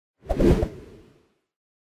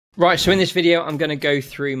Right, so in this video, I'm going to go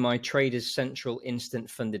through my Traders Central instant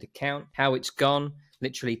funded account, how it's gone,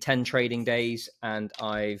 literally 10 trading days, and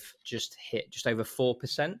I've just hit just over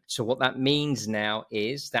 4%. So what that means now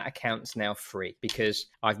is that account's now free because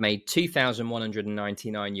I've made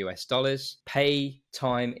 $2,199 US. Pay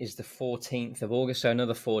time is the 14th of August, so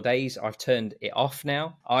another 4 days. I've turned it off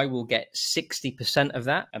now. I will get 60% of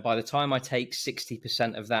that, and by the time I take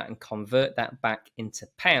 60% of that and convert that back into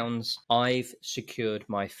pounds, I've secured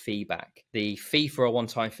my fee back. The fee for a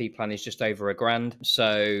one-time fee plan is just over $1,000,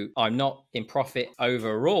 so I'm not in profit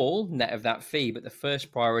overall net of that fee, but the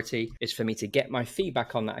first priority is for me to get my fee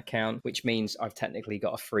back on that account, which means I've technically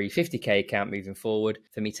got a free 50k account moving forward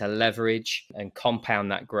for me to leverage and compound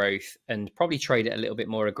that growth and probably trade it a little bit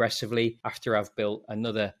more aggressively after I've built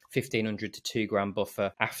another 1,500 to 2 grand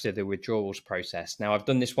buffer after the withdrawals process. Now, I've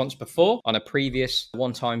done this once before on a previous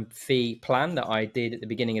one-time fee plan that I did at the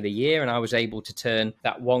beginning of the year, and I was able to turn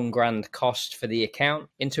that 1 grand cost for the account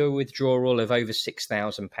into a withdrawal of over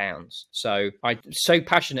 £6,000. So I'm so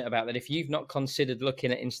passionate about that. If you've not considered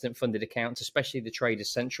looking at instant funded accounts, especially the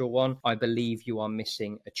Traders Central one, I believe you are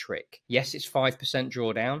missing a trick. Yes, it's 5%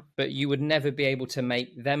 drawdown, but you would never be able to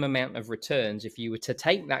make them amount of returns if you were to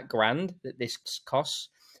take that grand that this costs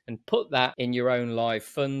and put that in your own live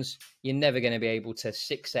funds. You're never going to be able to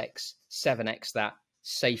 6x, 7x that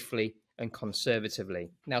safely and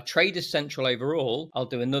conservatively. Now, Traders Central overall, I'll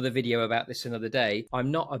do another video about this another day.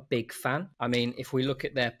 I'm not a big fan. I mean, if we look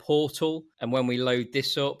at their portal and when we load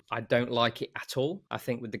this up, I don't like it at all. I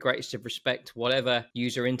think with the greatest of respect, whatever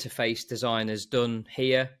user interface designer's done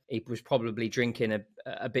here, he was probably drinking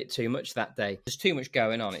a bit too much that day. There's too much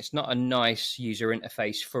going on. It's not a nice user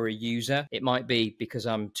interface for a user. It might be because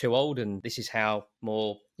I'm too old and this is how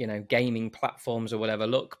more, gaming platforms or whatever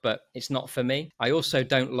look, but it's not for me. I also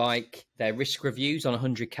don't like their risk reviews on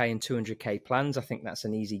 100k and 200k plans. I think that's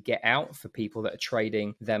an easy get out for people that are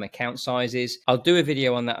trading them account sizes. I'll do a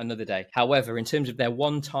video on that another day. However, in terms of their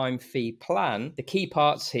one-time fee plan, the key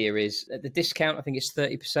parts here is the discount. I think it's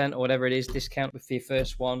 30% or whatever it is, discount for your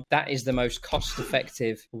first one. That is the most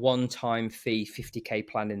cost-effective one-time fee 50k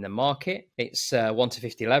plan in the market. It's 1 to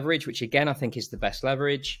 50 leverage, which again, I think is the best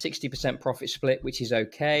leverage. 60% profit split, which is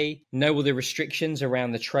okay. No other restrictions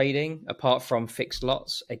around the trading apart from fixed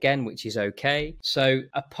lots, again, which is okay. So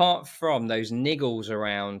apart from those niggles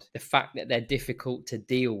around the fact that they're difficult to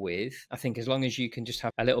deal with, I think as long as you can just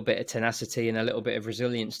have a little bit of tenacity and a little bit of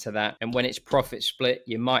resilience to that, and when it's profit split,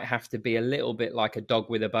 you might have to be a little bit like a dog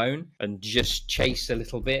with a bone and just chase a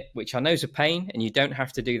little bit, which I know is a pain, and you don't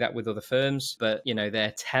have to do that with other firms, but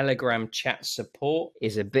their Telegram chat support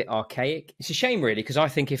is a bit archaic. It's a shame really, because I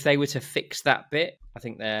think if they were to fix that bit, I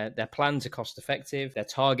think their plans are cost effective. Their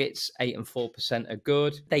targets, 8 and 4%, are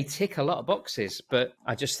good. They tick a lot of boxes, but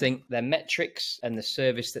I just think their metrics and the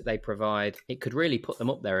service that they provide, it could really put them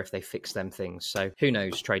up there if they fix them things. So who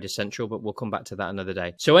knows, Traders Central, but we'll come back to that another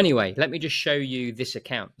day. So anyway, let me just show you this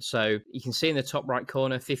account. So you can see in the top right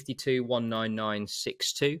corner,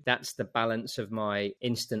 52,199.62. That's the balance of my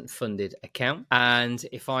instant funded account. And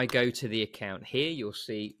if I go to the account here, you'll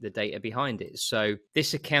see the data behind it. So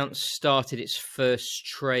this account started its first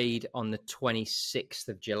trade on the 26th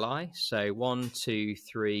of July. So 1, 2,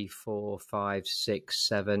 3, 4, 5, 6,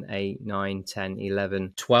 7, 8, 9, 10,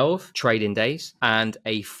 11, 12 trading days and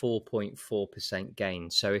a 4.4%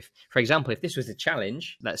 gain. So if, for example, if this was a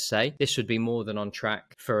challenge, let's say, this would be more than on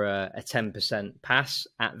track for a 10% pass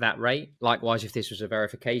at that rate. Likewise, if this was a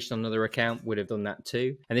verification on another account, would have done that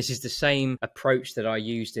too. And this is the same approach that I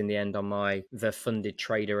used in the end on the funded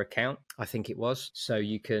trader account, I think it was. So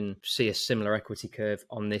you can see a similar equity curve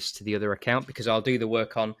on this to the other account, because I'll do the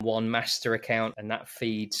work on one master account and that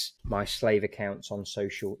feeds my slave accounts on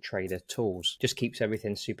Social Trader Tools. Just keeps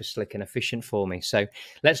everything super slick and efficient for me. So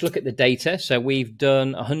let's look at the data. So we've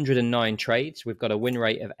done 109 trades. We've got a win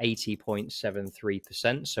rate of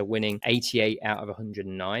 80.73%. So winning 88 out of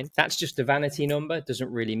 109. That's just a vanity number. It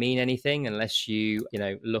doesn't really mean anything unless you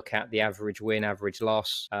look at the average win, average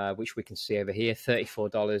loss, which we can see over here,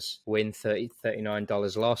 $34 win,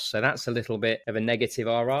 $39 loss. So that's a little bit of a negative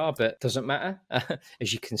RR, but doesn't matter.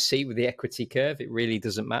 As you can see with the equity curve, it really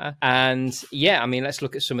doesn't matter. And yeah, I mean, let's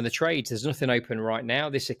look at some of the trades. There's nothing open right now.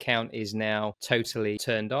 This account is now totally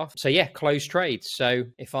turned off. So yeah, closed trades. So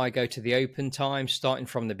if I go to the open time, starting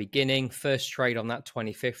from the beginning, first trade on that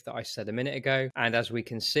 25th that I said a minute ago. And as we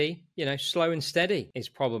can see, slow and steady is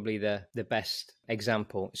probably the best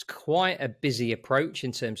example. It's quite a busy approach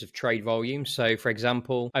in terms of trade volume. So for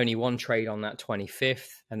example, only one trade on that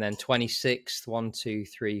 25th, and then 26th, 1, 2,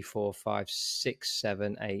 3, 4, 5, 6,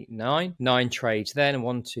 7, 8, 9. 9 trades then,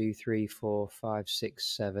 1, 2, 3, 4, 5,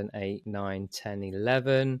 6, 7, 8, 9, 10,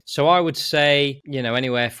 11. So I would say, you know,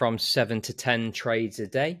 anywhere from 7 to 10 trades a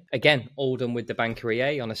day. Again, all done with the Banker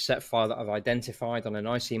EA on a set file that I've identified on an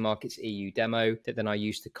IC Markets EU demo that then I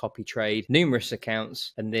use to copy trade numerous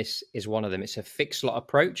accounts, and this is one of them. It's a fixed lot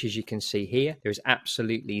approach, as you can see here. There is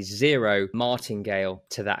absolutely zero martingale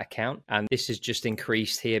to that account, and this has just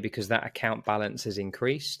increased here because that account balance has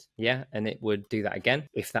increased. Yeah, and it would do that again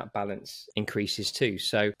if that balance increases too.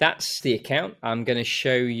 So that's the account. I'm going to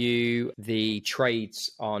show you the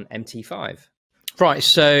trades on MT5. Right,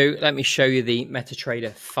 so let me show you the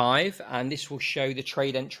MetaTrader 5, and this will show the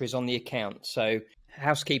trade entries on the account. So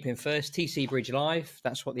housekeeping first, TC Bridge Live,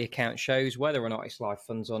 that's what the account shows. Whether or not it's live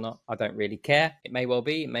funds or not, I don't really care. It may well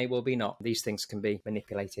be, it may well be not. These things can be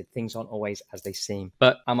manipulated. Things aren't always as they seem.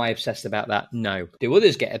 But am I obsessed about that? No. Do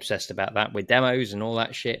others get obsessed about that with demos and all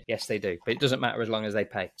that shit? Yes, they do. But it doesn't matter as long as they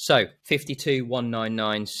pay. So 52,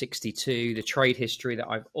 199, 62, the trade history that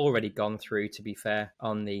I've already gone through, to be fair,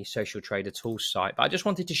 on the Social Trader Tools site. But I just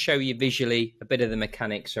wanted to show you visually a bit of the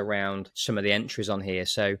mechanics around some of the entries on here.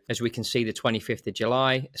 So as we can see, the 25th of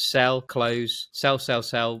July, sell, close, sell, sell,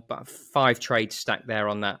 sell, about 5 trades stacked there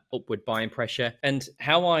on that upward buying pressure. And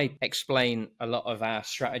how I explain a lot of our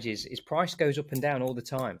strategies is price goes up and down all the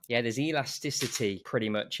time. Yeah, there's elasticity pretty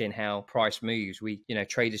much in how price moves. We, you know,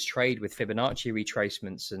 traders trade with Fibonacci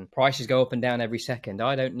retracements and prices go up and down every second.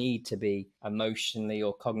 I don't need to be emotionally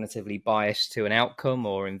or cognitively biased to an outcome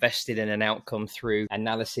or invested in an outcome through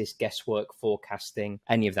analysis, guesswork, forecasting,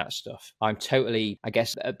 any of that stuff. I'm totally, I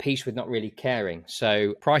guess, at peace with not really caring.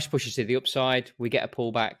 So price pushes to the upside, we get a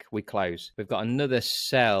pullback, we close. We've got another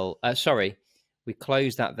sell, we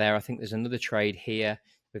close that there. I think there's another trade here.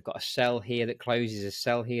 We've got a sell here that closes, a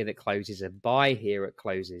sell here that closes, a buy here at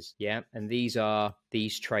closes. Yeah, and these are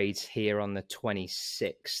these trades here on the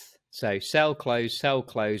 26th. So sell, close,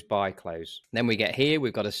 buy, close. Then we get here,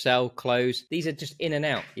 we've got a sell, close. These are just in and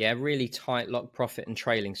out. Yeah, really tight lock profit and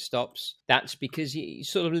trailing stops. That's because you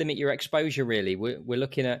sort of limit your exposure, really. We're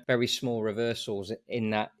looking at very small reversals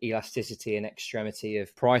in that elasticity and extremity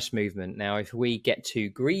of price movement. Now, if we get too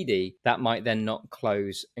greedy, that might then not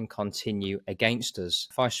close and continue against us.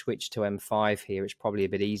 If I switch to M5 here, it's probably a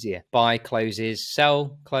bit easier. Buy, closes,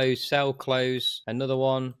 sell, close, another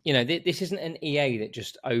one. You know, this isn't an EA that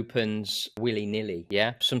just opens willy-nilly.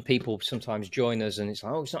 Yeah, some people sometimes join us and it's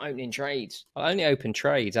like, oh, it's not opening trades. I'll only open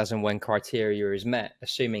trades as and when criteria is met,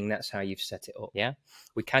 assuming that's how you've set it up. Yeah,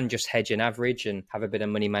 we can just hedge an average and have a bit of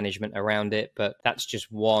money management around it, but that's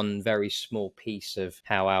just one very small piece of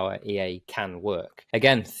how our EA can work.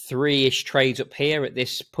 Again, 3-ish trades up here at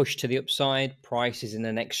this push to the upside. Price is in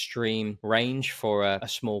an extreme range for a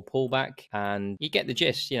small pullback, and you get the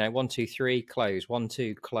gist. You know, 1, 2, 3, close, 1,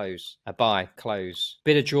 2, close, a buy, close.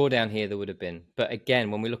 Bit of drawdown here there would have been, but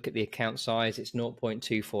again, when we look at the account size, it's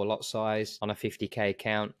 0.24 lot size on a 50k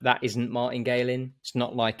account. That isn't martingaling. It's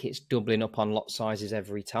not like it's doubling up on lot sizes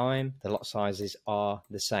every time. The lot sizes are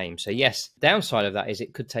the same. So yes, downside of that is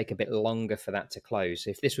it could take a bit longer for that to close.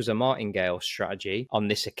 If this was a martingale strategy on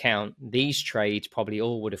this account, these trades probably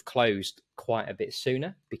all would have closed quite a bit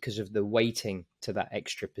sooner because of the weighting to that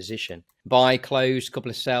extra position. Buy, closed,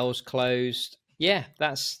 couple of sells, closed. Yeah,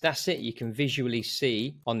 that's it. You can visually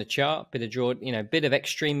see on the chart, bit of draw, you know, bit of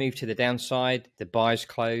extreme move to the downside. The buys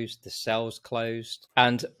closed, the sells closed,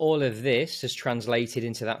 and all of this has translated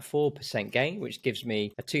into that 4% gain, which gives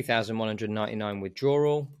me a 2,199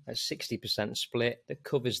 withdrawal, a 60% split that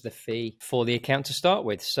covers the fee for the account to start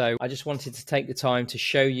with. So I just wanted to take the time to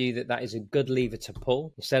show you that that is a good lever to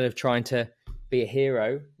pull instead of trying to be a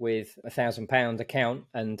hero with £1,000 account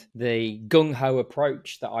and the gung-ho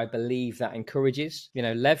approach that I believe that encourages. You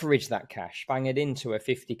know, leverage that cash, bang it into a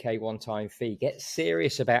 50k one-time fee, get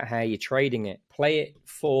serious about how you're trading it, play it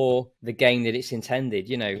for the gain that it's intended.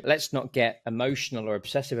 You know, let's not get emotional or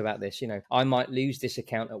obsessive about this. You know, I might lose this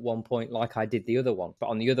account at one point like I did the other one, but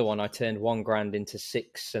on the other one I turned 1 grand into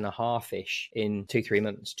 6.5-ish in 2-3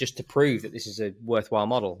 months just to prove that this is a worthwhile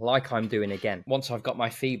model, like I'm doing again. Once I've got my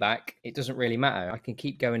fee back, it doesn't really matter. I can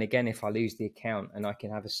keep going again if I lose the account, and I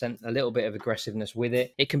can have a little bit of aggressiveness with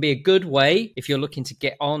it. It can be a good way if you're looking to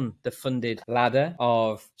get on the funded ladder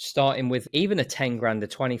of starting with even a 10 grand, a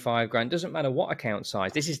 25 grand, doesn't matter what account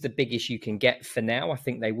size. This is the biggest you can get for now. I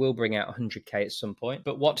think they will bring out 100k at some point,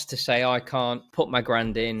 but what's to say I can't put my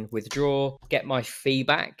grand in, withdraw, get my fee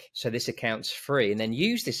back, so this account's free, and then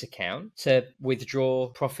use this account to withdraw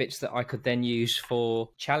profits that I could then use for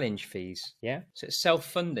challenge fees. Yeah, so it's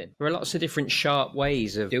self-funding. There are lots of different different sharp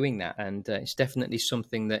ways of doing that. And it's definitely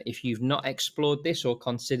something that if you've not explored this or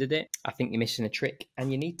considered it, I think you're missing a trick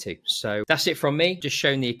and you need to. So that's it from me. Just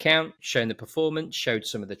showing the account, showing the performance, showed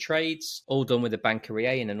some of the trades, all done with a Banker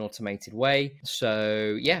EA in an automated way.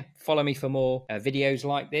 So yeah, follow me for more videos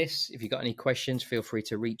like this. If you've got any questions, feel free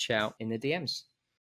to reach out in the DMs.